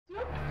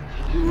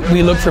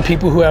We look for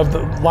people who have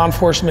the law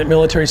enforcement,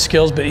 military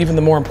skills, but even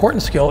the more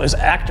important skill is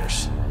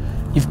actors.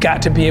 You've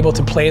got to be able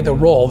to play the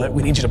role that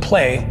we need you to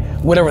play,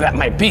 whatever that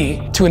might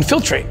be, to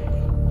infiltrate.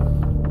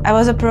 I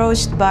was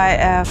approached by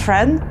a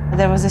friend.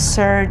 There was a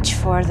search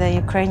for the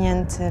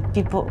Ukrainian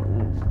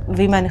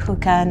women who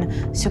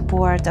can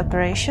support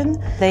operation.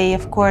 They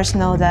of course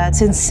know that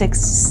since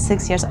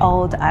six years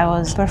old I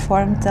was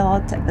performed a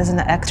lot as an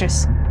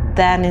actress.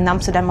 Then in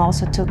Amsterdam I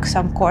also took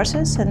some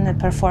courses and I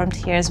performed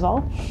here as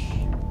well.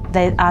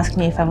 They asked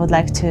me if I would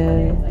like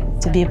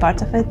to be a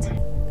part of it.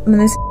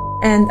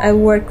 And I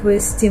work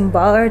with Tim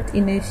Ballard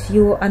in a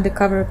few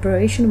undercover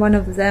operations. One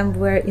of them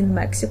were in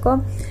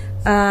Mexico,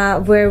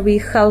 where we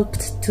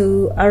helped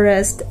to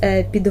arrest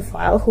a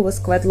pedophile who was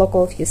quite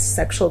local of his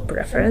sexual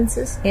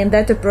preferences. In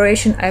that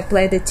operation I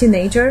played a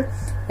teenager,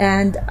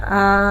 and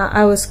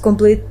I was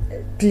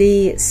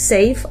completely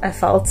safe. I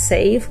felt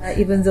safe.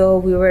 Even though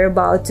we were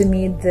about to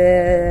meet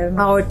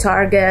our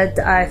target,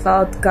 I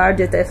felt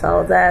guarded. I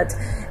felt that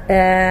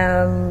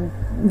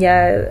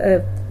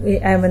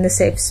I'm in a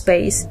safe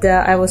space.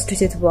 I was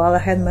treated well. I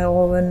had my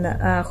own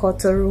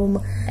hotel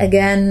room.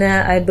 Again,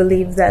 I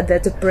believe that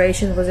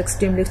operation was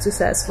extremely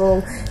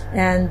successful,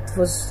 and it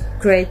was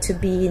great to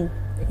be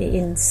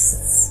in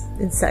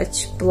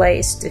such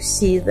place to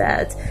see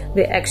that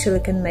we actually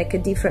can make a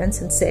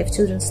difference and save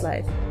children's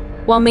lives.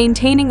 While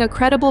maintaining a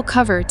credible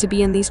cover to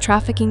be in these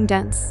trafficking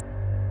dens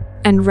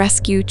and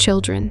rescue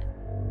children.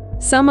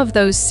 Some of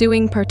those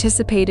suing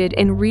participated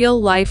in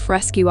real-life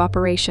rescue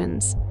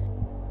operations.